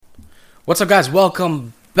What's up, guys?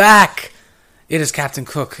 Welcome back. It is Captain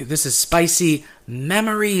Cook. This is Spicy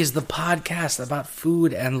Memories, the podcast about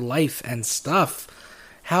food and life and stuff.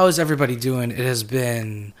 How is everybody doing? It has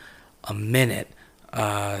been a minute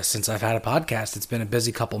since I've had a podcast. It's been a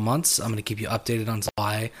busy couple months. I'm going to keep you updated on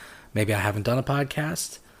why maybe I haven't done a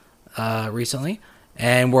podcast recently.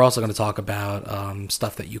 And we're also going to talk about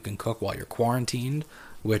stuff that you can cook while you're quarantined,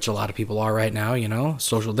 which a lot of people are right now, you know,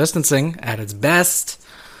 social distancing at its best.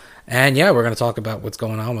 And yeah, we're going to talk about what's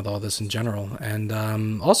going on with all this in general. And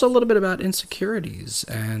also a little bit about insecurities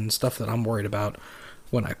and stuff that I'm worried about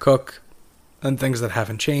when I cook and things that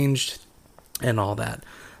haven't changed and all that.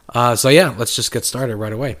 So yeah, let's just get started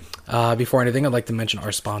right away. Before anything, I'd like to mention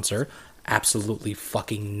our sponsor, absolutely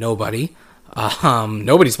fucking nobody.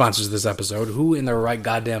 Nobody sponsors this episode. Who in their right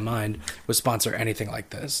goddamn mind would sponsor anything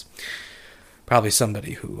like this? Probably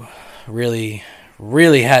somebody who really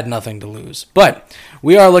had nothing to lose. But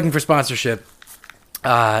we are looking for sponsorship.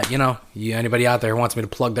 Anybody out there who wants me to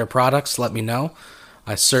plug their products, let me know.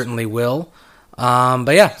 I certainly will.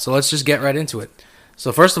 But yeah, so let's just get right into it.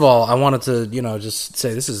 So first of all, I wanted to, just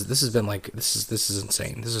say this is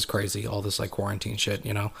insane. This is crazy. All this like quarantine shit,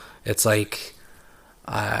 It's like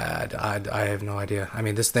I have no idea. I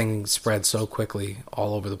mean, this thing spread so quickly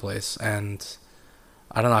all over the place, and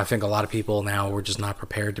I don't know, I think a lot of people now were just not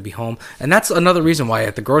prepared to be home. And that's another reason why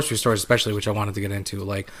at the grocery stores especially, which I wanted to get into,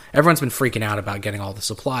 like, everyone's been freaking out about getting all the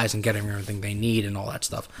supplies and getting everything they need and all that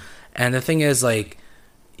stuff. And the thing is, like,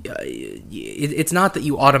 it's not that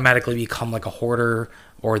you automatically become like a hoarder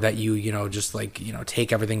or that you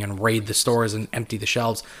take everything and raid the stores and empty the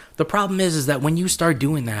shelves. The problem is that when you start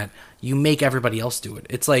doing that, you make everybody else do it.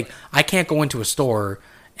 It's like, I can't go into a store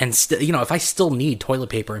and if I still need toilet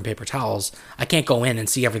paper and paper towels, I can't go in and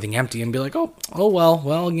see everything empty and be like, oh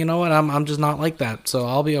well, you know what? I'm just not like that, so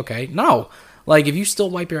I'll be okay. No, like, if you still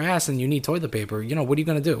wipe your ass and you need toilet paper, what are you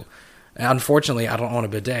gonna do? Unfortunately, I don't own a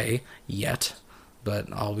bidet yet,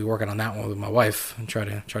 but I'll be working on that one with my wife and try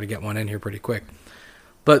to get one in here pretty quick.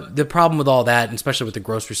 But the problem with all that, and especially with the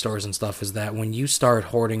grocery stores and stuff, is that when you start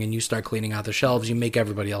hoarding and you start cleaning out the shelves, you make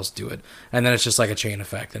everybody else do it. And then it's just like a chain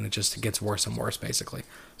effect, and it just gets worse and worse, basically.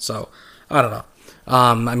 So, I don't know.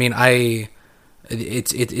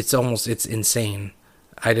 It's insane.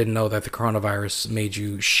 I didn't know that the coronavirus made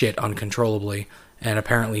you shit uncontrollably and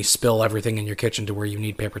apparently spill everything in your kitchen to where you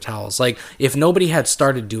need paper towels. Like, if nobody had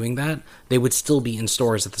started doing that, they would still be in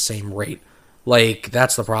stores at the same rate. Like,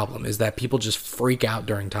 that's the problem, is that people just freak out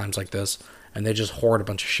during times like this, and they just hoard a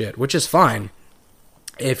bunch of shit, which is fine.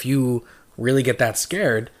 If you really get that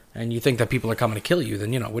scared, and you think that people are coming to kill you,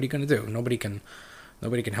 then, what are you going to do? Nobody can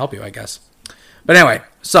help you, I guess. But anyway,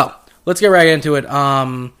 so, let's get right into it.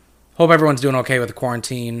 Hope everyone's doing okay with the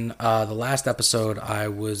quarantine. The last episode, I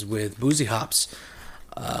was with Boozy Hops,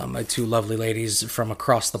 my two lovely ladies from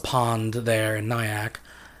across the pond there in Nyack.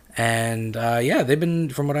 And, they've been,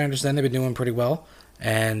 from what I understand, they've been doing pretty well.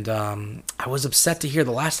 And I was upset to hear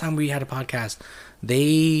the last time we had a podcast,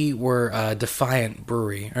 they were Defiant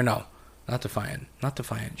Brewery. Or no, not Defiant.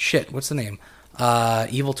 Shit, what's the name?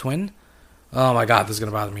 Evil Twin? Oh my god, this is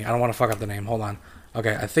going to bother me. I don't want to fuck up the name. Hold on.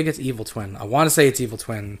 Okay, I think it's Evil Twin. I want to say it's Evil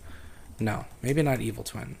Twin. No, maybe not Evil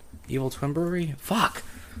Twin. Evil Twin Brewery? Fuck.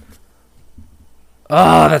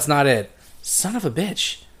 Oh, that's not it. Son of a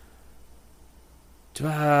bitch.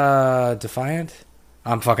 Defiant?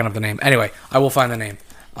 I'm fucking up the name. Anyway, I will find the name.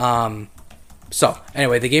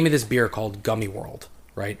 Anyway, they gave me this beer called Gummy World,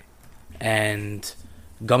 right? And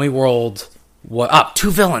Gummy World, Two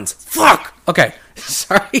Villains. Fuck! Okay,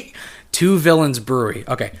 sorry. Two Villains Brewery.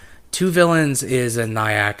 Okay, Two Villains is in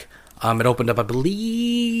Nyack. It opened up, I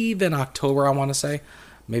believe, in October, I want to say.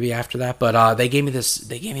 Maybe after that, but they gave me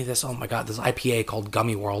this, oh my god, this IPA called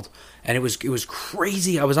Gummy World, and it was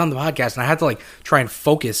crazy. I was on the podcast, and I had to, like, try and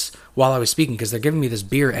focus while I was speaking, because they're giving me this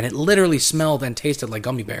beer, and it literally smelled and tasted like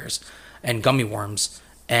gummy bears and gummy worms,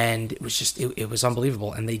 and it was just, it was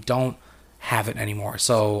unbelievable, and they don't have it anymore.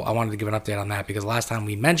 So I wanted to give an update on that, because last time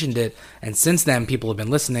we mentioned it, and since then people have been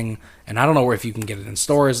listening, and I don't know if you can get it in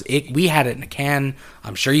stores. We had it in a can.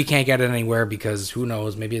 I'm sure you can't get it anywhere, because who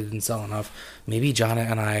knows, maybe it didn't sell enough. Maybe John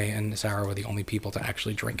and I and Sarah were the only people to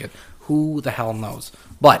actually drink it. Who the hell knows?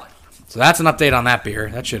 But so that's an update on that beer.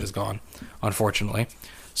 That shit is gone, unfortunately.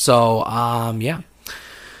 So yeah.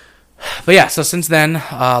 But yeah, so since then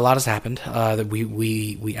a lot has happened. That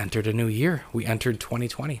we entered a new year. We entered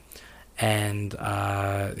 2020. And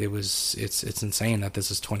it's insane that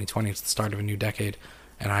this is 2020. It's the start of a new decade,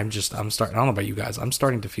 and I'm starting. I don't know about you guys. I'm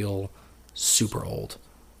starting to feel super old.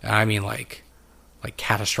 I mean, like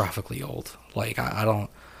catastrophically old. Like I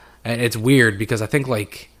don't. And it's weird because I think,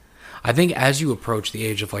 like, I think as you approach the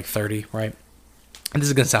age of like 30, right? And this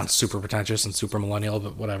is going to sound super pretentious and super millennial,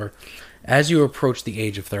 but whatever. As you approach the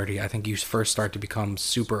age of 30, I think you first start to become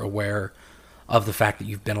super aware of the fact that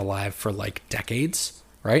you've been alive for like decades,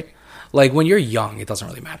 right? Like when you're young, it doesn't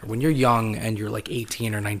really matter. When you're young and you're like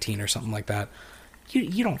 18 or 19 or something like that,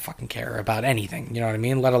 you don't fucking care about anything, you know what I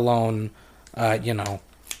mean? Let alone,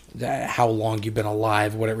 how long you've been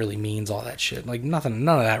alive, what it really means, all that shit. Like nothing,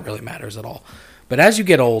 none of that really matters at all. But as you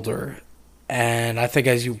get older, and I think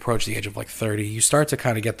as you approach the age of like 30, you start to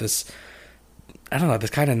kind of get this, I don't know, this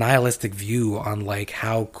kind of nihilistic view on like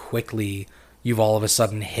how quickly you've all of a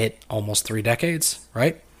sudden hit almost 3 decades,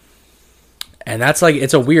 right? And that's like,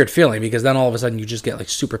 it's a weird feeling because then all of a sudden you just get like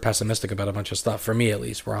super pessimistic about a bunch of stuff, for me at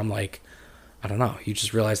least, where I'm like, I don't know, you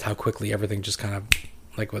just realized how quickly everything just kind of,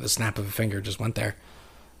 like with a snap of a finger, just went there,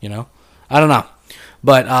 you know? I don't know.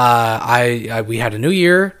 But we had a new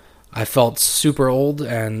year. I felt super old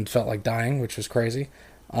and felt like dying, which was crazy.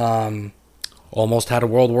 Almost had a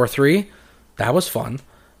World War III. That was fun.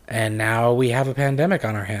 And now we have a pandemic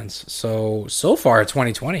on our hands. So far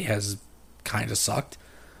 2020 has kind of sucked.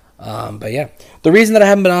 But yeah, the reason that I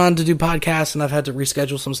haven't been on to do podcasts and I've had to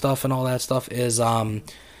reschedule some stuff and all that stuff is my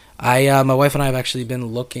wife and I have actually been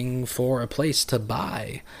looking for a place to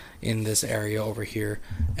buy in this area over here,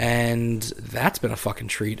 and that's been a fucking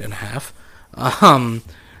treat and a half.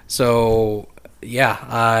 So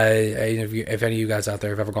yeah, if any of you guys out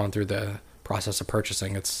there have ever gone through the process of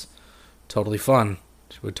purchasing, it's totally fun.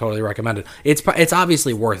 Would totally recommend it. It's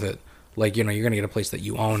obviously worth it. Like, you know, you're gonna get a place that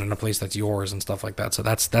you own and a place that's yours and stuff like that. So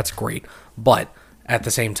that's great. But at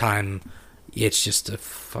the same time, it's just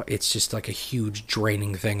like a huge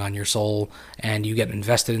draining thing on your soul, and you get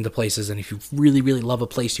invested into places, and if you really, really love a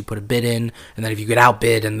place, you put a bid in, and then if you get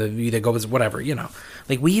outbid and you either go with whatever, you know.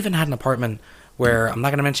 Like, we even had an apartment where, I'm not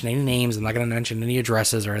going to mention any names, I'm not going to mention any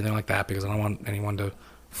addresses or anything like that, because I don't want anyone to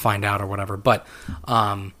find out or whatever, but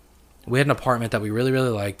we had an apartment that we really, really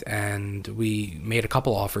liked, and we made a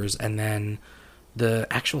couple offers, and then the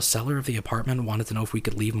actual seller of the apartment wanted to know if we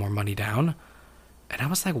could leave more money down, and I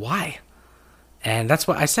was like, why? And that's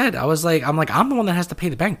what I said. I'm the one that has to pay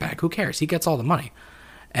the bank back. Who cares? He gets all the money.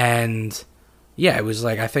 And yeah, it was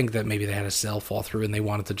like, I think that maybe they had a sale fall through and they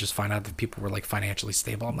wanted to just find out that people were like financially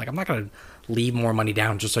stable. I'm like, I'm not going to leave more money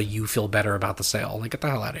down just so you feel better about the sale. Like, get the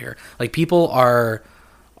hell out of here. Like, people are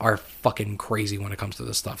fucking crazy when it comes to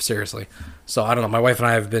this stuff. Seriously. So I don't know. My wife and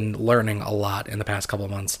I have been learning a lot in the past couple of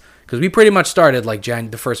months, because we pretty much started like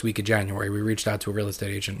the first week of January. We reached out to a real estate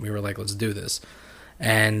agent. We were like, let's do this.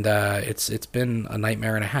 And it's been a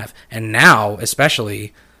nightmare and a half. And now,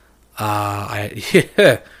 especially, I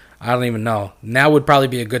don't even know. Now would probably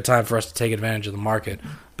be a good time for us to take advantage of the market.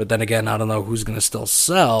 But then again, I don't know who's going to still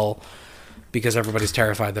sell, because everybody's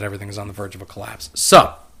terrified that everything is on the verge of a collapse.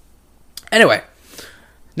 So, anyway,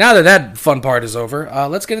 now that fun part is over,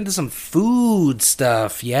 let's get into some food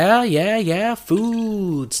stuff. Yeah,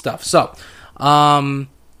 food stuff. So,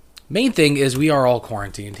 main thing is we are all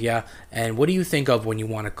quarantined, yeah? And what do you think of when you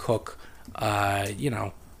want to cook,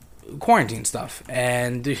 quarantine stuff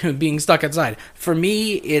and being stuck outside? For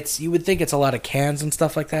me, you would think it's a lot of cans and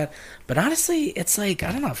stuff like that. But honestly, it's like,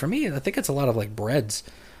 I don't know. For me, I think it's a lot of like breads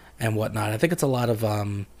and whatnot. I think it's a lot of, I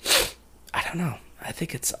don't know. I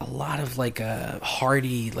think it's a lot of like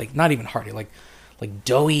hearty, like not even hearty, like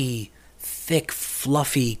doughy, thick,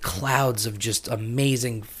 fluffy clouds of just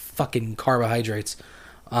amazing fucking carbohydrates.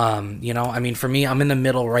 I mean, for me, I'm in the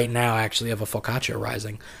middle right now, actually, of a focaccia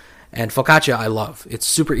rising. And focaccia, I love. It's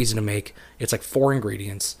super easy to make. It's like 4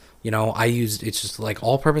 ingredients. It's just like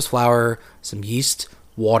all-purpose flour, some yeast,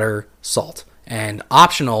 water, salt. And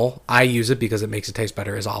optional, I use it because it makes it taste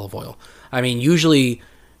better, is olive oil. I mean, usually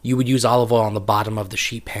you would use olive oil on the bottom of the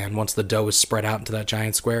sheet pan. Once the dough is spread out into that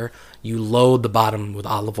giant square, you load the bottom with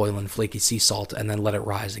olive oil and flaky sea salt and then let it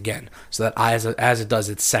rise again. So that as it does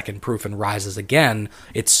its second proof and rises again,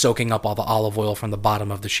 it's soaking up all the olive oil from the bottom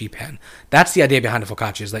of the sheet pan. That's the idea behind a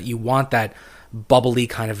focaccia, is that you want that bubbly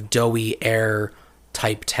kind of doughy air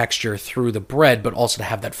type texture through the bread, but also to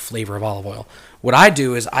have that flavor of olive oil. What I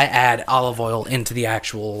do is I add olive oil into the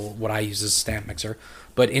actual, what I use is a stand mixer,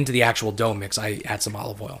 but into the actual dough mix, I add some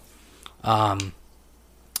olive oil. I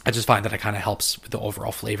just find that it kind of helps with the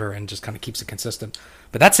overall flavor and just kind of keeps it consistent.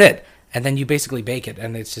 But that's it. And then you basically bake it,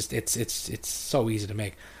 and it's just, it's so easy to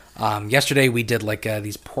make. Yesterday we did like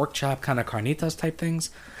these pork chop kind of carnitas type things.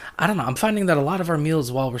 I don't know. I'm finding that a lot of our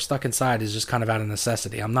meals while we're stuck inside is just kind of out of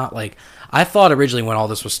necessity. I'm not like, I thought originally when all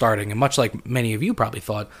this was starting, and much like many of you probably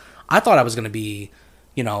thought, I thought I was going to be,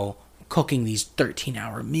 cooking these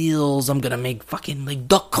 13-hour meals. I'm gonna make fucking like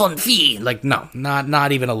duck confit. Like, no,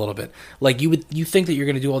 not even a little bit. Like, you think that you're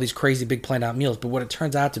gonna do all these crazy big planned out meals, but what it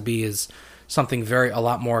turns out to be is something a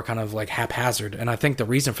lot more kind of like haphazard. And I think the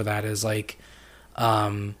reason for that is like,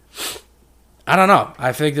 I don't know.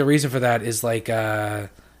 I think the reason for that is like,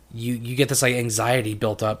 you get this like anxiety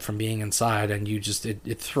built up from being inside, and you just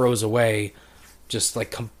it throws away just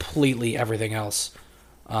like completely everything else.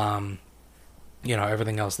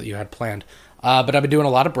 Everything else that you had planned. But I've been doing a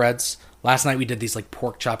lot of breads. Last night we did these like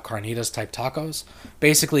pork chop carnitas type tacos.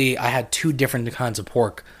 Basically, I had two different kinds of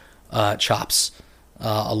pork chops,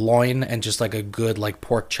 a loin and just like a good like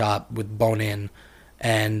pork chop with bone in,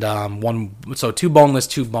 and two boneless,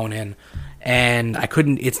 two bone in. And I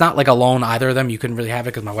couldn't. It's not like alone either of them. You couldn't really have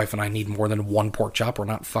it because my wife and I need more than one pork chop. We're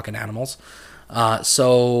not fucking animals.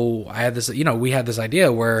 So I had this. We had this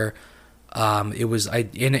idea where it was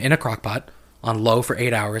in a crock pot on low for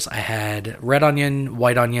 8 hours. I had red onion,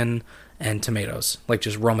 white onion, and tomatoes, like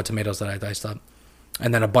just Roma tomatoes that I diced up,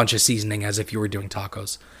 and then a bunch of seasoning as if you were doing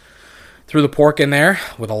tacos. Threw the pork in there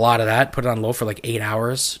with a lot of that, put it on low for like 8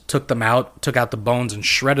 hours, took out the bones and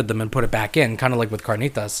shredded them and put it back in, kind of like with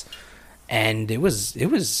carnitas. And it was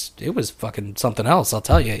fucking something else, I'll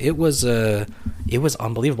tell you. It was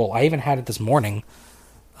unbelievable. I even had it this morning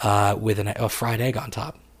with a fried egg on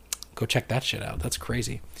top. Go check that shit out. That's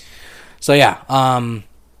crazy. So yeah,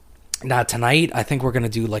 now tonight I think we're gonna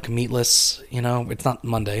do like meatless. It's not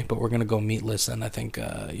Monday, but we're gonna go meatless, and I think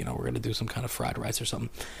we're gonna do some kind of fried rice or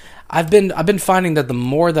something. I've been finding that the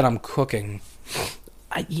more that I'm cooking,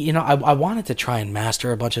 I wanted to try and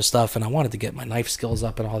master a bunch of stuff, and I wanted to get my knife skills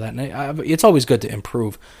up and all that. And it's always good to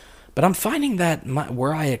improve, but I'm finding that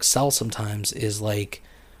where I excel sometimes is like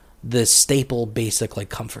the staple basic like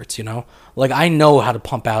comforts. Like I know how to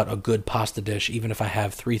pump out a good pasta dish even if I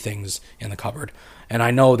have 3 things in the cupboard, and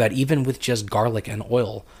I know that even with just garlic and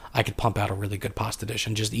oil, I could pump out a really good pasta dish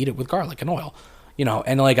and just eat it with garlic and oil.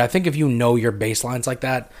 And like I think if you know your baselines like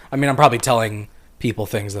that, I mean, I'm probably telling people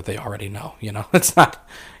things that they already know. It's not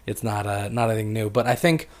anything new, but I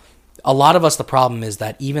think a lot of us, the problem is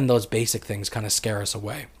that even those basic things kind of scare us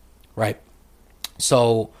away, right?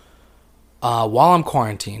 So while I'm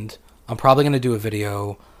quarantined, I'm probably going to do a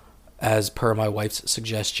video as per my wife's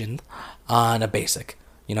suggestion on a basic,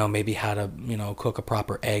 maybe how to cook a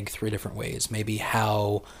proper egg 3 different ways, maybe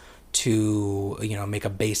how to make a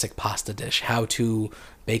basic pasta dish, how to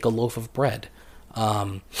bake a loaf of bread,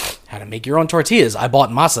 how to make your own tortillas. I bought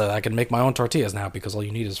masa. I can make my own tortillas now because all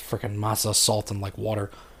you need is freaking masa, salt, and like water,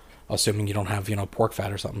 assuming you don't have pork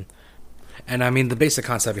fat or something. And I mean, the basic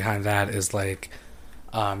concept behind that is like,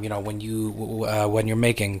 when you're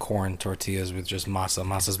making corn tortillas with just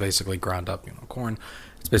masa is basically ground up corn.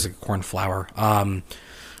 It's basically corn flour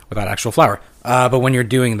without actual flour. But when you're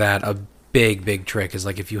doing that, a big trick is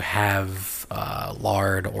like if you have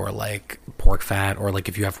lard or like pork fat, or like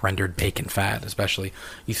if you have rendered bacon fat especially,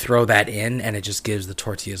 you throw that in and it just gives the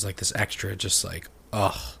tortillas like this extra just like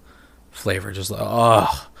flavor, just and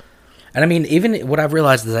I mean, even what I've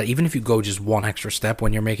realized is that even if you go just one extra step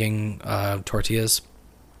when you're making tortillas,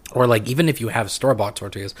 or like even if you have store-bought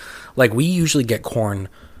tortillas, like we usually get corn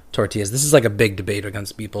tortillas. This is like a big debate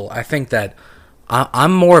against people. I think that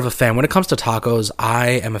I'm more of a fan. When it comes to tacos, I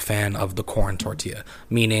am a fan of the corn tortilla,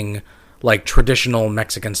 meaning like traditional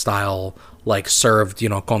Mexican style, like served,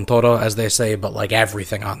 con todo, as they say, but like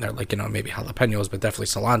everything on there, like, maybe jalapenos, but definitely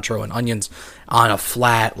cilantro and onions on a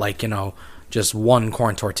flat, like, just one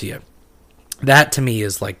corn tortilla. That to me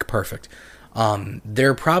is like perfect.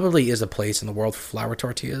 There probably is a place in the world for flour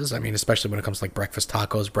tortillas. I mean, especially when it comes to like breakfast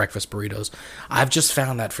tacos, breakfast burritos. I've just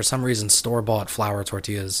found that for some reason, store-bought flour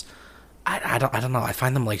tortillas, I don't know. I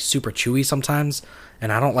find them like super chewy sometimes,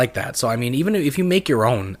 and I don't like that. So I mean, even if you make your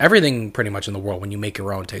own, everything pretty much in the world when you make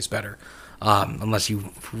your own tastes better, unless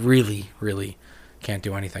you really can't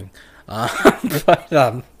do anything. But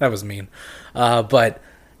that was mean. But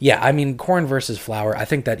yeah, I mean, corn versus flour. I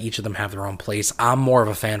think that each of them have their own place. I'm more of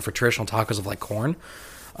a fan for traditional tacos of like corn.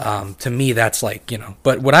 To me, that's like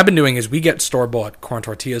But what I've been doing is we get store-bought corn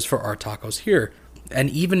tortillas for our tacos here, and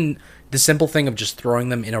even the simple thing of just throwing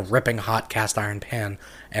them in a ripping hot cast iron pan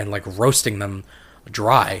and like roasting them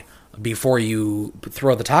dry before you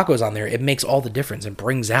throw the tacos on there, it makes all the difference. It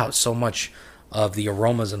brings out so much of the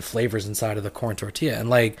aromas and flavors inside of the corn tortilla. And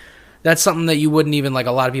like, that's something that you wouldn't even, like,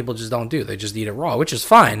 a lot of people just don't do. They just eat it raw, which is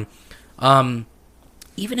fine. Even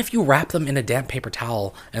if you wrap them in a damp paper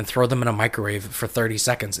towel and throw them in a microwave for 30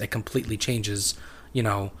 seconds, it completely changes,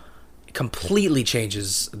 the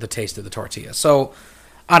taste of the tortilla. So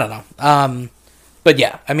I don't know. But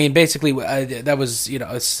yeah, I mean, basically, that was,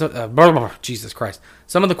 Jesus Christ.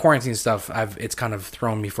 Some of the quarantine stuff, it's kind of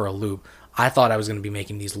thrown me for a loop. I thought I was going to be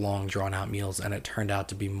making these long, drawn out meals, and it turned out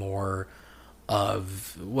to be more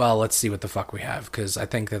of, well, let's see what the fuck we have. Because I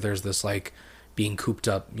think that there's this, like, being cooped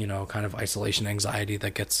up, kind of isolation anxiety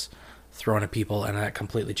that gets thrown at people, and that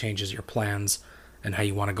completely changes your plans and how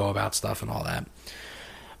you want to go about stuff and all that.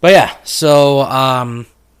 But yeah, so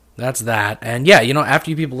that's that. And yeah,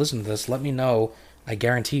 after you people listen to this, let me know. I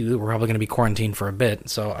guarantee you we're probably going to be quarantined for a bit,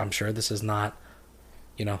 so I'm sure this is not,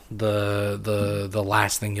 the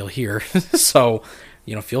last thing you'll hear. So,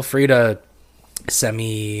 feel free to send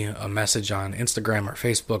me a message on Instagram or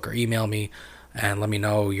Facebook or email me and let me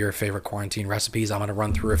know your favorite quarantine recipes. I'm going to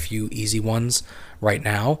run through a few easy ones right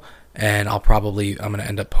now, and I'm going to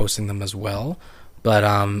end up posting them as well. But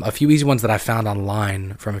a few easy ones that I found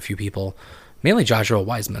online from a few people, mainly Joshua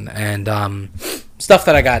Wiseman, and stuff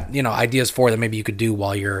that I got, ideas for that maybe you could do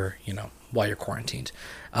while you're quarantined.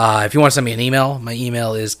 If you want to send me an email, my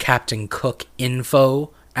email is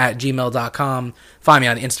captaincookinfo@gmail.com. Find me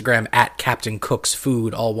on Instagram at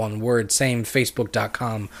captaincooksfood, all one word. Same,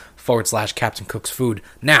 facebook.com/captaincooksfood.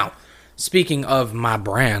 Now, speaking of my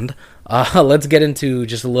brand, let's get into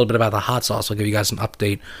just a little bit about the hot sauce. I'll give you guys some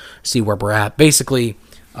update, see where we're at. Basically,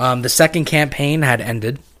 the second campaign had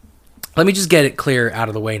ended. Let me just get it clear out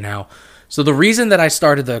of the way now. So the reason that I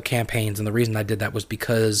started the campaigns and the reason I did that was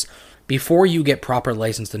because before you get proper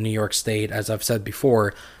license in New York State, as I've said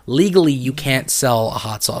before, legally you can't sell a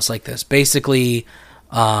hot sauce like this. Basically,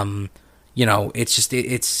 it's just,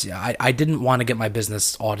 I didn't want to get my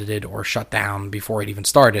business audited or shut down before it even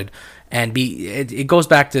started. And it goes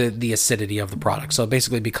back to the acidity of the product. So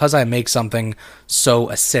basically, because I make something so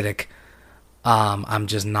acidic, I'm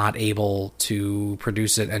just not able to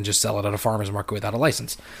produce it and just sell it at a farmer's market without a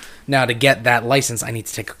license. Now, to get that license, I need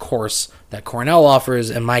to take a course that Cornell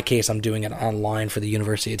offers. In my case, I'm doing it online for the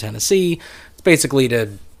University of Tennessee. It's basically to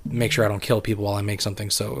make sure I don't kill people while I make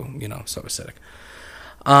something so acidic.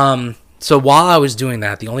 So while I was doing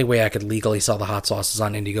that, the only way I could legally sell the hot sauce is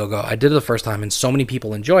on Indiegogo. I did it the first time, and so many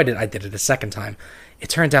people enjoyed it, I did it a second time. It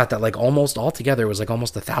turned out that almost altogether, it was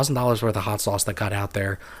almost $1,000 worth of hot sauce that got out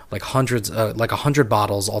there, hundreds, 100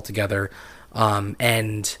 bottles altogether,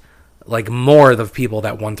 and more of the people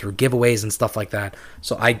that won through giveaways and stuff like that.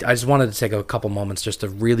 So I just wanted to take a couple moments just to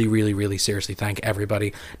really, really, really seriously thank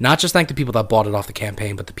everybody. Not just thank the people that bought it off the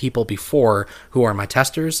campaign, but the people before who are my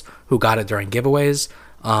testers, who got it during giveaways.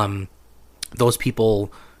 Those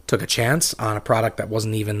people took a chance on a product that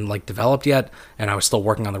wasn't even developed yet, and I was still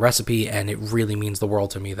working on the recipe, and it really means the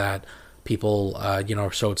world to me that people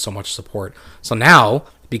showed so much support. So now,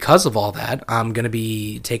 because of all that, I'm going to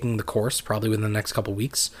be taking the course probably within the next couple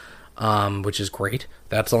weeks, which is great.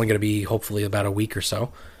 That's only going to be hopefully about a week or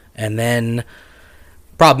so. And then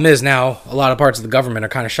problem is now a lot of parts of the government are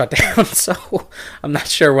kind of shut down, so I'm not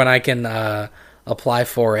sure when I can apply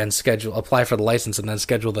for the license and then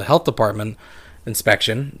schedule the health department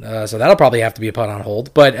inspection. So that'll probably have to be put on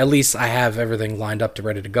hold, but at least I have everything lined up to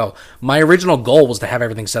ready to go. My original goal was to have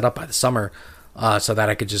everything set up by the summer so that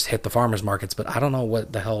I could just hit the farmers markets, but I don't know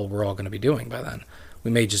what the hell we're all going to be doing by then. We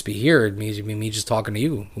may just be here. It may be me just talking to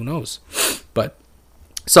you. Who knows? But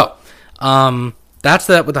so that's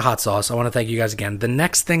that with the hot sauce. I want to thank you guys again. The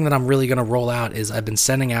next thing that I'm really going to roll out is I've been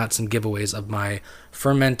sending out some giveaways of my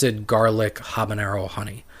fermented garlic habanero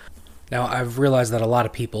honey. Now, I've realized that a lot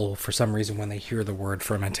of people, for some reason, when they hear the word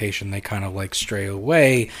fermentation, they kind of stray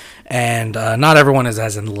away, and not everyone is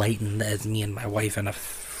as enlightened as me and my wife and a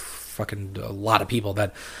lot of people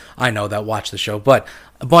that I know that watch the show. But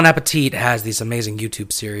Bon Appetit has this amazing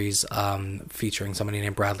YouTube series featuring somebody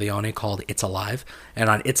named Brad Leone called It's Alive. And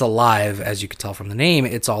on It's Alive, as you can tell from the name,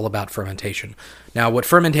 it's all about fermentation. Now, what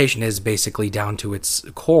fermentation is basically down to its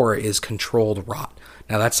core is controlled rot.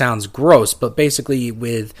 Now, that sounds gross, but basically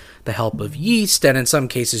with the help of yeast and in some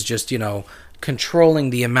cases just, controlling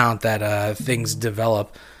the amount that things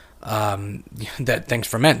develop, that things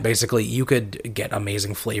ferment, basically, you could get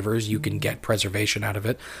amazing flavors. You can get preservation out of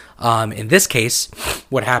it. In this case,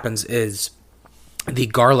 what happens is the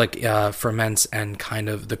garlic ferments and kind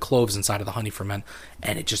of the cloves inside of the honey ferment,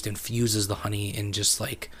 and it just infuses the honey in just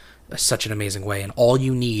such an amazing way. And all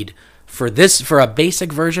you need for a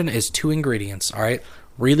basic version is 2 ingredients, all right?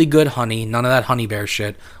 Really good honey, none of that honey bear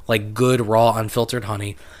shit, good raw unfiltered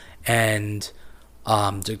honey, and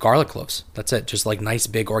the garlic cloves. That's it. Just nice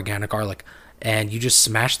big organic garlic. And you just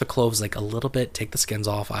smash the cloves a little bit, take the skins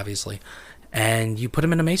off, obviously, and you put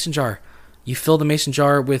them in a mason jar. You fill the mason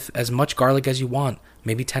jar with as much garlic as you want.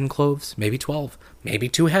 Maybe 10 cloves, maybe 12, maybe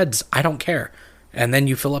 2 heads. I don't care. And then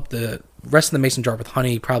you fill up the rest of the mason jar with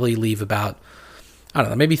honey, probably leave about I don't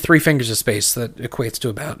know, maybe 3 fingers of space. That equates to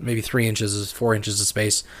about maybe 3 inches, 4 inches of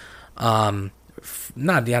space.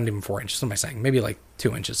 Not even 4 inches. What am I saying? Maybe like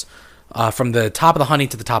 2 inches. From the top of the honey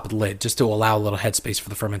to the top of the lid, just to allow a little headspace for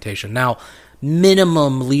the fermentation. Now,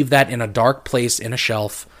 minimum, leave that in a dark place in a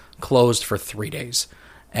shelf, closed for 3 days.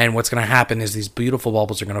 And what's going to happen is these beautiful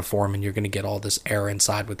bubbles are going to form, and you're going to get all this air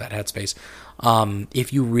inside with that headspace.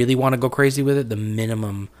 If you really want to go crazy with it, the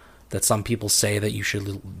minimum that some people say that you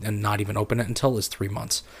should and not even open it until is 3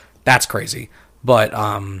 months. That's crazy. But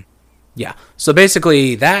yeah. So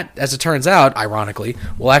basically, that, as it turns out, ironically,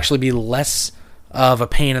 will actually be less of a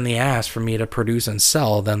pain in the ass for me to produce and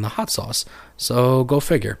sell than the hot sauce. So go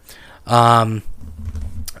figure. But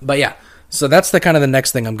yeah, so that's the kind of the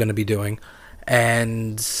next thing I'm going to be doing.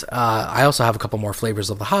 And I also have a couple more flavors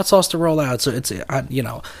of the hot sauce to roll out. So it's,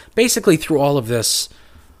 basically through all of this,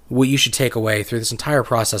 what you should take away through this entire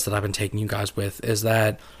process that I've been taking you guys with is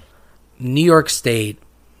that New York State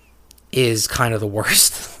is kind of the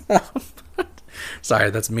worst. Sorry,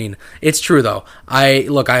 that's mean. It's true, though. I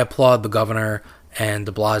applaud the governor and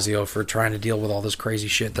de Blasio for trying to deal with all this crazy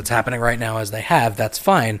shit that's happening right now as they have. That's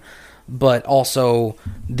fine. But also,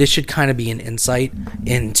 this should kind of be an insight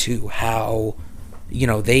into how,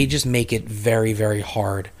 they just make it very, very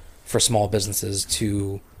hard for small businesses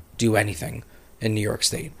to do anything in New York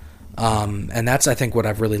State. And that's, I think, what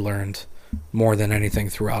I've really learned more than anything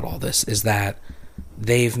throughout all this is that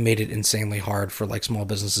they've made it insanely hard for like small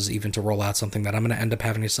businesses even to roll out something that I'm going to end up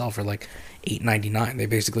having to sell for like $8.99. They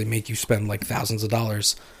basically make you spend like thousands of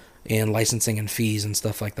dollars in licensing and fees and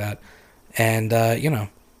stuff like that. And,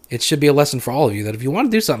 it should be a lesson for all of you that if you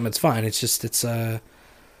want to do something, it's fine. It's just, it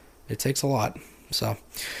takes a lot. So,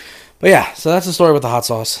 but yeah, so that's the story with the hot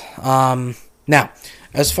sauce. Now,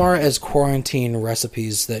 as far as quarantine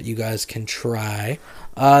recipes that you guys can try,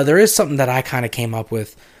 there is something that I kind of came up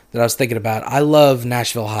with that I was thinking about. I love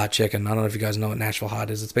Nashville hot chicken. I don't know if you guys know what Nashville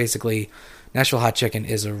hot is. It's basically, Nashville hot chicken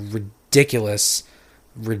is a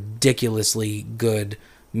ridiculously good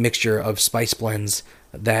mixture of spice blends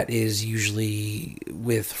that is usually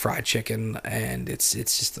with fried chicken, and it's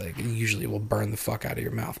just like, it usually will burn the fuck out of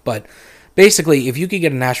your mouth. But basically, if you could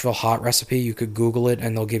get a Nashville hot recipe, you could Google it,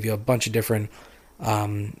 and they'll give you a bunch of different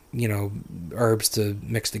herbs to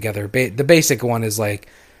mix together. The basic one is like,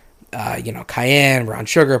 cayenne, brown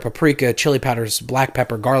sugar, paprika, chili powders, black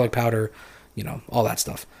pepper, garlic powder, all that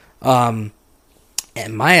stuff. And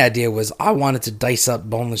my idea was I wanted to dice up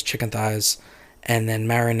boneless chicken thighs and then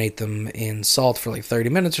marinate them in salt for like 30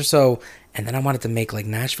 minutes or so. And then I wanted to make like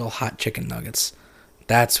Nashville hot chicken nuggets.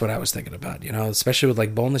 That's what I was thinking about, especially with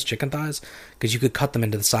like boneless chicken thighs, because you could cut them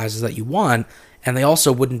into the sizes that you want. And they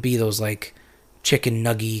also wouldn't be those like chicken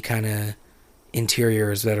nuggy kind of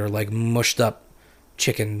interiors that are like mushed up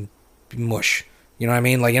chicken mush. You know what I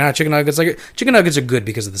mean? Like, chicken nuggets, like, chicken nuggets are good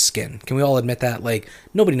because of the skin. Can we all admit that? Like,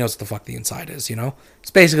 nobody knows what the fuck the inside is,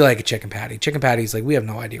 It's basically like a chicken patty. Chicken patties, like, we have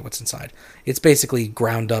no idea what's inside. It's basically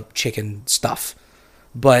ground up chicken stuff.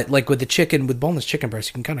 But, like, with boneless chicken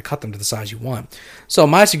breasts, you can kind of cut them to the size you want. So,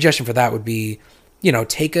 my suggestion for that would be,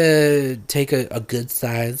 take a good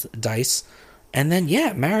size dice, and then,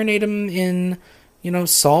 marinate them in,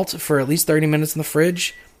 salt for at least 30 minutes in the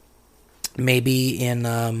fridge. Maybe in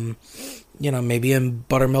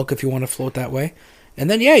buttermilk if you want to float that way. And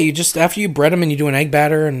then, you just, after you bread them and you do an egg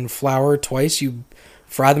batter and flour twice, you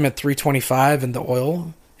fry them at 325 in the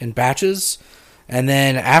oil in batches. And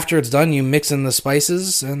then after it's done, you mix in the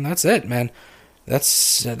spices, and that's it, man.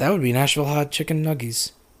 That would be Nashville hot chicken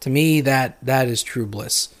nuggies. To me, that is true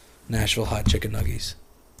bliss. Nashville hot chicken nuggies.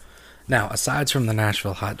 Now, aside from the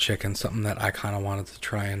Nashville hot chicken, something that I kind of wanted to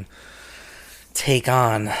try and take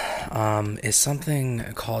on is something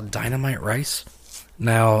called dynamite rice.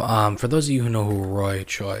 Now, for those of you who know who Roy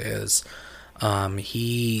Choi is,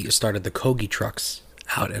 he started the Kogi trucks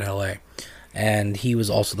out in LA, and he was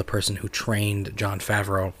also the person who trained Jon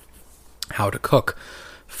Favreau how to cook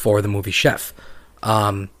for the movie Chef.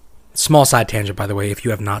 Small side tangent, by the way, if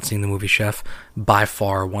you have not seen the movie Chef, by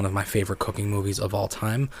far one of my favorite cooking movies of all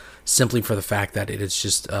time, simply for the fact that it is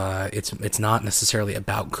just, it's not necessarily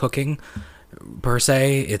about cooking per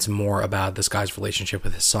se. It's more about this guy's relationship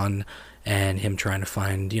with his son and him trying to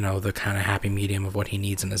find, the kind of happy medium of what he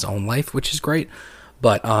needs in his own life, which is great.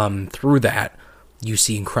 But through that, you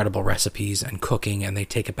see incredible recipes and cooking, and they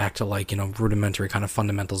take it back to like, rudimentary kind of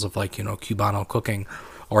fundamentals of like, Cubano cooking,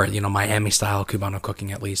 or, Miami style Cubano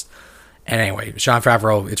cooking at least. And anyway, Jon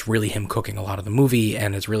Favreau, it's really him cooking a lot of the movie,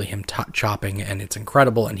 and it's really him chopping, and it's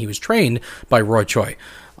incredible. And he was trained by Roy Choi,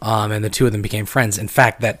 and the two of them became friends. In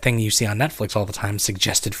fact, that thing you see on Netflix all the time,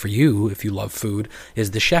 suggested for you if you love food,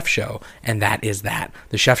 is The Chef Show, and that is that.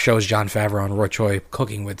 The Chef Show is Jon Favreau and Roy Choi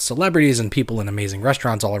cooking with celebrities and people in amazing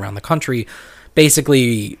restaurants all around the country.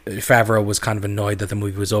 Basically, Favreau was kind of annoyed that the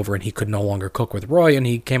movie was over and he could no longer cook with Roy, and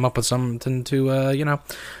he came up with something to,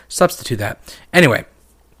 substitute that. Anyway,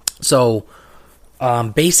 so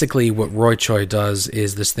basically what Roy Choi does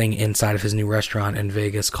is this thing inside of his new restaurant in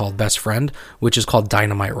Vegas called Best Friend, which is called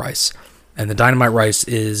Dynamite Rice. And the Dynamite Rice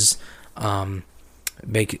is, you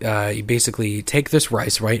basically take this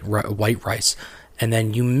rice, right, white rice, and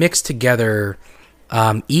then you mix together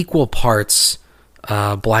equal parts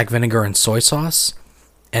black vinegar and soy sauce,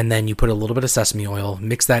 and then you put a little bit of sesame oil,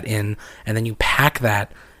 mix that in, and then you pack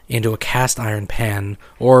that into a cast iron pan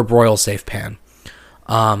or a broil safe pan.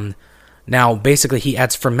 Now, basically, he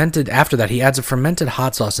adds a fermented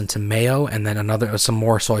hot sauce into mayo, and then some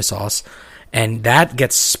more soy sauce, and that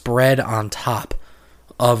gets spread on top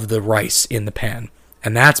of the rice in the pan,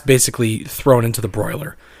 and that's basically thrown into the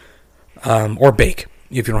broiler, or bake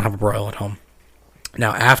if you don't have a broil at home.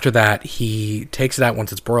 Now, after that, he takes it out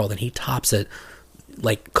once it's broiled, and he tops it,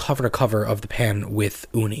 like, cover to cover of the pan with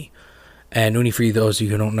uni. And uni, for those of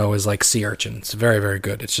you who don't know, is like sea urchin. It's very, very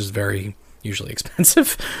good. It's just very usually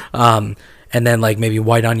expensive. And then, like, maybe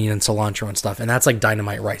white onion and cilantro and stuff. And that's like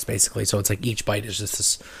Dynamite Rice, basically. So it's like each bite is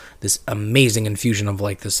just this amazing infusion of,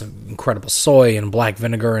 like, this incredible soy and black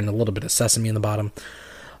vinegar and a little bit of sesame in the bottom.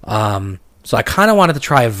 So I kind of wanted to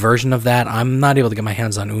try a version of that. I'm not able to get my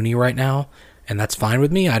hands on uni right now, and that's fine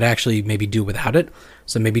with me. I'd actually maybe do without it.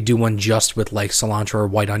 So maybe do one just with, like, cilantro or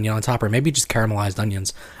white onion on top, or maybe just caramelized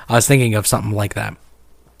onions. I was thinking of something like that.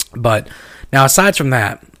 But now, aside from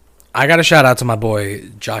that, I got to shout out to my boy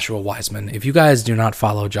Joshua Wiseman. If you guys do not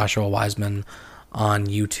follow Joshua Wiseman on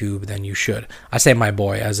YouTube, then you should. I say my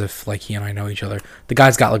boy as if, like, he and I know each other. The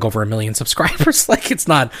guy's got, like, over 1 million subscribers. Like, he's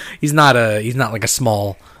not like a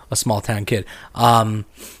small town kid.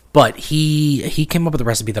 But he came up with a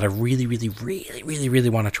recipe that I really, really, really, really, really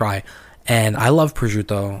want to try. And I love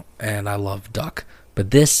prosciutto and I love duck,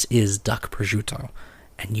 but this is duck prosciutto,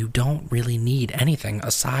 and you don't really need anything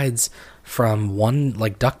aside from one,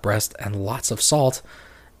 like, duck breast and lots of salt,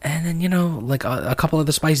 and then, like, a couple of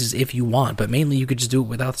the spices if you want, but mainly you could just do it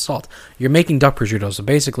without the salt. You're making duck prosciutto, so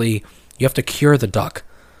basically you have to cure the duck,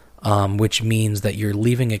 which means that you're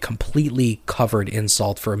leaving it completely covered in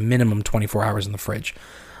salt for a minimum 24 hours in the fridge.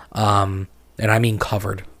 And I mean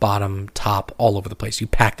covered, bottom, top, all over the place. You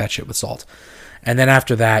pack that shit with salt. And then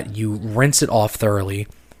after that, you rinse it off thoroughly.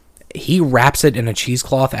 He wraps it in a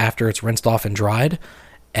cheesecloth after it's rinsed off and dried.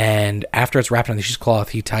 And after it's wrapped in the cheesecloth,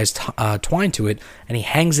 he ties twine to it, and he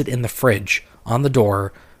hangs it in the fridge on the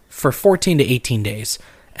door for 14 to 18 days.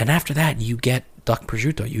 And after that, you get duck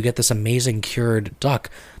prosciutto. You get this amazing cured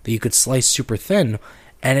duck that you could slice super thin,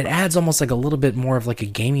 and it adds almost like a little bit more of, like, a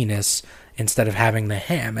gaminess instead of having the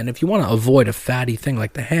ham. And if you want to avoid a fatty thing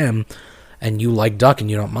like the ham, and you like duck and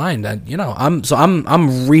you don't mind,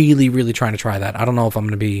 I'm really, really trying to try that. I don't know if I'm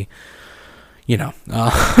going to be, I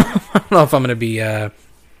don't know if I'm going to be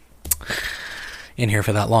in here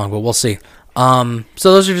for that long, but we'll see. So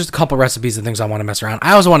those are just a couple recipes and things I want to mess around.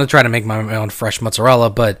 I also want to try to make my own fresh mozzarella,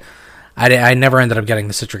 but I never ended up getting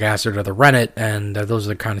the citric acid or the rennet, and those are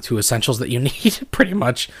the kind of two essentials that you need, pretty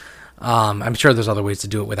much. I'm sure there's other ways to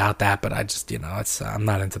do it without that, but I just, I'm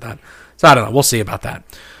not into that. So I don't know. We'll see about that.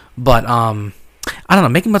 But, I don't know.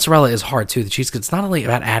 Making mozzarella is hard, too. The cheese, it's not only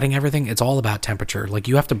about adding everything, it's all about temperature. Like,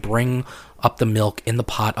 you have to bring up the milk in the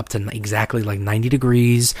pot up to exactly, like, 90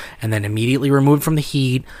 degrees, and then immediately remove it from the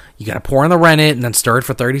heat. You got to pour in the rennet, and then stir it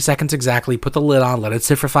for 30 seconds exactly. Put the lid on, let it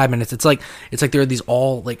sit for 5 minutes. It's like there are these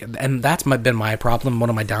all, like, and that's been my problem, one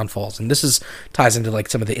of my downfalls. And this ties into, like,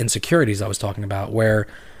 some of the insecurities I was talking about, where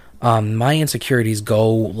my insecurities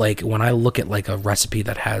go, like, when I look at, like, a recipe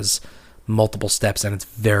that has multiple steps and it's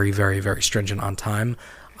very, very, very stringent on time,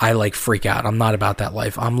 I, like, freak out. I'm not about that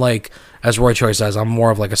life. I'm like, as Roy Choi says, I'm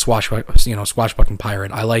more of like a swashbuckling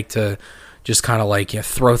pirate. I like to just kind of, like,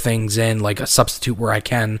 throw things in, like a substitute where I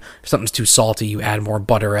can. If something's too salty, you add more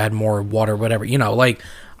butter, add more water, whatever. Like,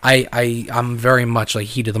 I'm very much like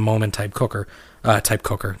heat of the moment type cooker.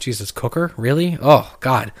 Jesus, cooker? Really? Oh,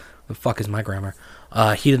 God. The fuck is my grammar?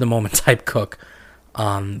 Heat of the moment type cook.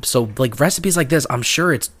 So, like, recipes like this, I'm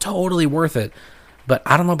sure it's totally worth it, but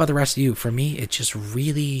I don't know about the rest of you. For me, it just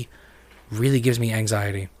really, really gives me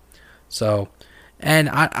anxiety. So, and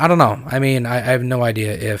I don't know. I mean, I have no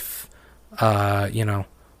idea if, I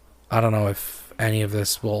don't know if any of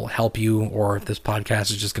this will help you or if this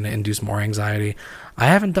podcast is just going to induce more anxiety. I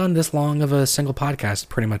haven't done this long of a single podcast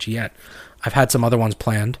pretty much yet. I've had some other ones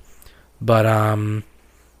planned, but I don't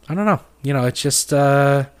know. It's just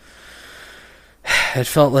it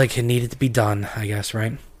felt like it needed to be done, I guess,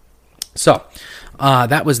 right? So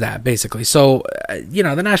that was that, basically. So,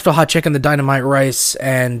 the Nashville hot chicken, the dynamite rice,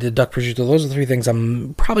 and the duck prosciutto, those are the three things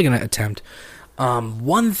I'm probably going to attempt.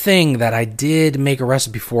 One thing that I did make a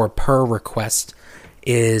recipe for per request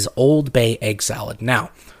is Old Bay egg salad. Now,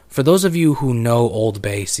 for those of you who know Old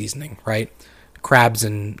Bay seasoning, right? Crabs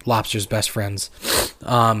and lobster's best friends.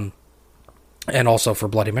 And also for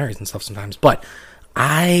Bloody Marys and stuff sometimes. But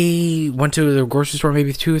I went to the grocery store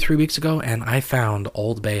maybe 2 or 3 weeks ago, and I found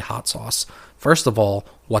Old Bay hot sauce. First of all,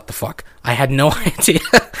 what the fuck? I had no idea.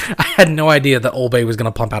 I had no idea that Old Bay was going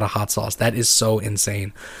to pump out a hot sauce. That is so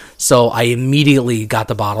insane. So I immediately got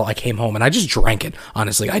the bottle. I came home, and I just drank it,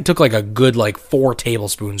 honestly. I took like a good 4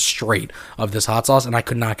 tablespoons straight of this hot sauce, and I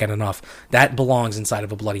could not get enough. That belongs inside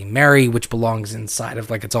of a Bloody Mary, which belongs inside of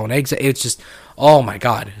its own eggs. It's just, oh my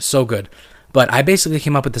God, so good. But I basically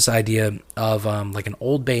came up with this idea of an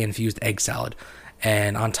Old Bay infused egg salad.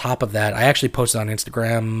 And on top of that, I actually posted on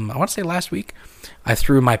Instagram, I want to say last week, I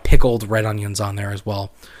threw my pickled red onions on there as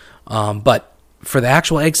well. But for the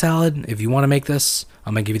actual egg salad, if you want to make this,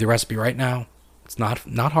 I'm going to give you the recipe right now. It's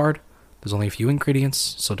not hard. There's only a few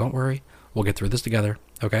ingredients, so don't worry. We'll get through this together,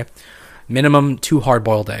 okay? Minimum 2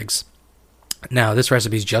 hard-boiled eggs. Now, this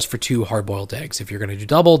recipe is just for 2 hard-boiled eggs. If you're going to do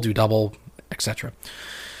double, etc.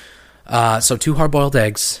 So 2 hard-boiled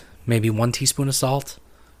eggs, maybe 1 teaspoon of salt,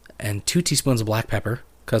 and 2 teaspoons of black pepper,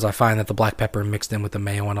 because I find that the black pepper mixed in with the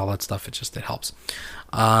mayo and all that stuff, it helps.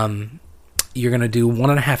 You're going to do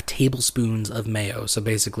 1.5 tablespoons of mayo. So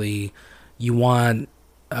basically, you want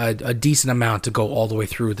a decent amount to go all the way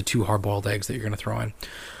through the 2 hard-boiled eggs that you're going to throw in.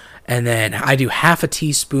 And then I do half a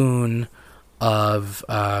teaspoon of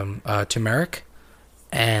turmeric,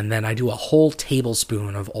 and then I do a whole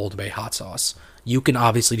tablespoon of Old Bay hot sauce. You can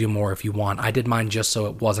obviously do more if you want. I did mine just so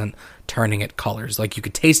it wasn't turning it colors. You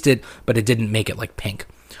could taste it, but it didn't make it pink.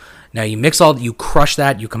 Now you crush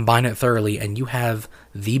that, you combine it thoroughly, and you have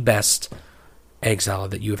the best egg salad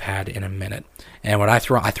that you've had in a minute. And what I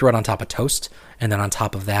throw it on top of toast, and then on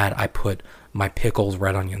top of that, I put my pickled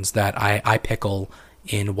red onions that I pickle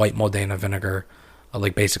in white Modena vinegar,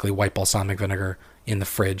 basically white balsamic vinegar, in the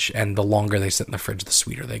fridge, and the longer they sit in the fridge, the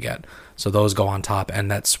sweeter they get. So those go on top,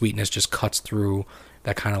 and that sweetness just cuts through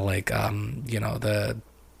that kind of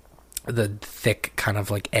the thick kind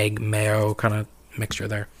of egg mayo kind of mixture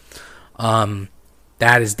there.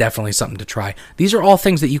 That is definitely something to try. These are all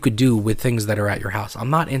things that you could do with things that are at your house.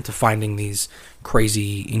 I'm not into finding these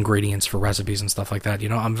crazy ingredients for recipes and stuff like that.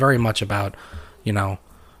 I'm very much about,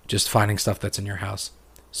 just finding stuff that's in your house.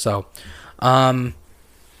 So,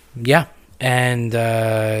 yeah. And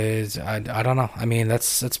I don't know. I mean,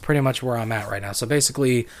 that's pretty much where I'm at right now. So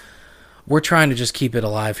basically, we're trying to just keep it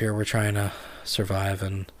alive here. We're trying to survive,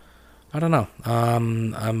 and I don't know.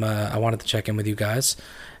 I wanted to check in with you guys,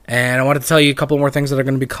 and I wanted to tell you a couple more things that are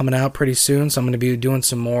going to be coming out pretty soon. So I'm going to be doing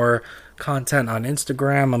some more content on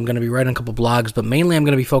Instagram. I'm going to be writing a couple blogs, but mainly I'm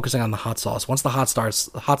going to be focusing on the hot sauce. Once the hot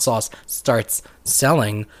sauce starts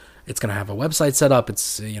selling, it's going to have a website set up.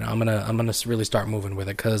 It's, I'm going to really start moving with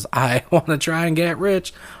it because I want to try and get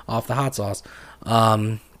rich off the hot sauce.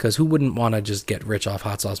 Because who wouldn't want to just get rich off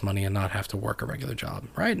hot sauce money and not have to work a regular job,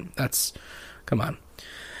 right? Come on.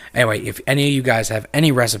 Anyway, if any of you guys have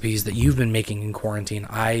any recipes that you've been making in quarantine,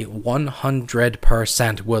 I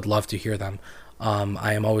 100% would love to hear them.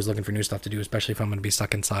 I am always looking for new stuff to do, especially if I'm going to be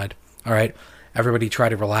stuck inside. All right? Everybody try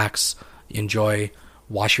to relax, enjoy,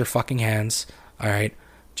 wash your fucking hands. All right?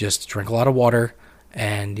 Just drink a lot of water,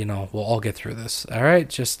 and, we'll all get through this. All right?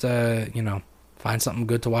 Just, find something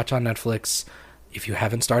good to watch on Netflix. If you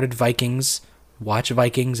haven't started Vikings, watch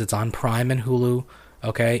Vikings. It's on Prime and Hulu.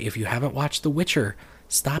 Okay? If you haven't watched The Witcher,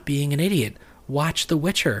 stop being an idiot. Watch The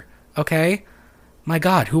Witcher. Okay? My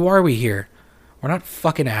God, who are we here? We're not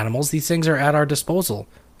fucking animals. These things are at our disposal.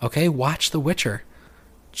 Okay? Watch The Witcher.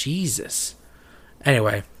 Jesus.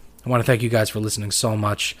 Anyway, I want to thank you guys for listening so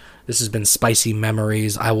much. This has been Spicy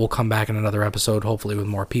Memories. I will come back in another episode, hopefully with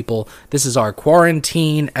more people. This is our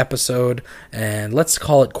quarantine episode, and let's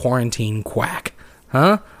call it Quarantine Quack.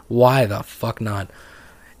 Huh? Why the fuck not?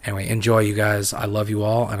 Anyway, enjoy, you guys. I love you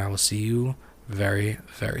all, and I will see you very,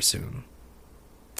 very soon.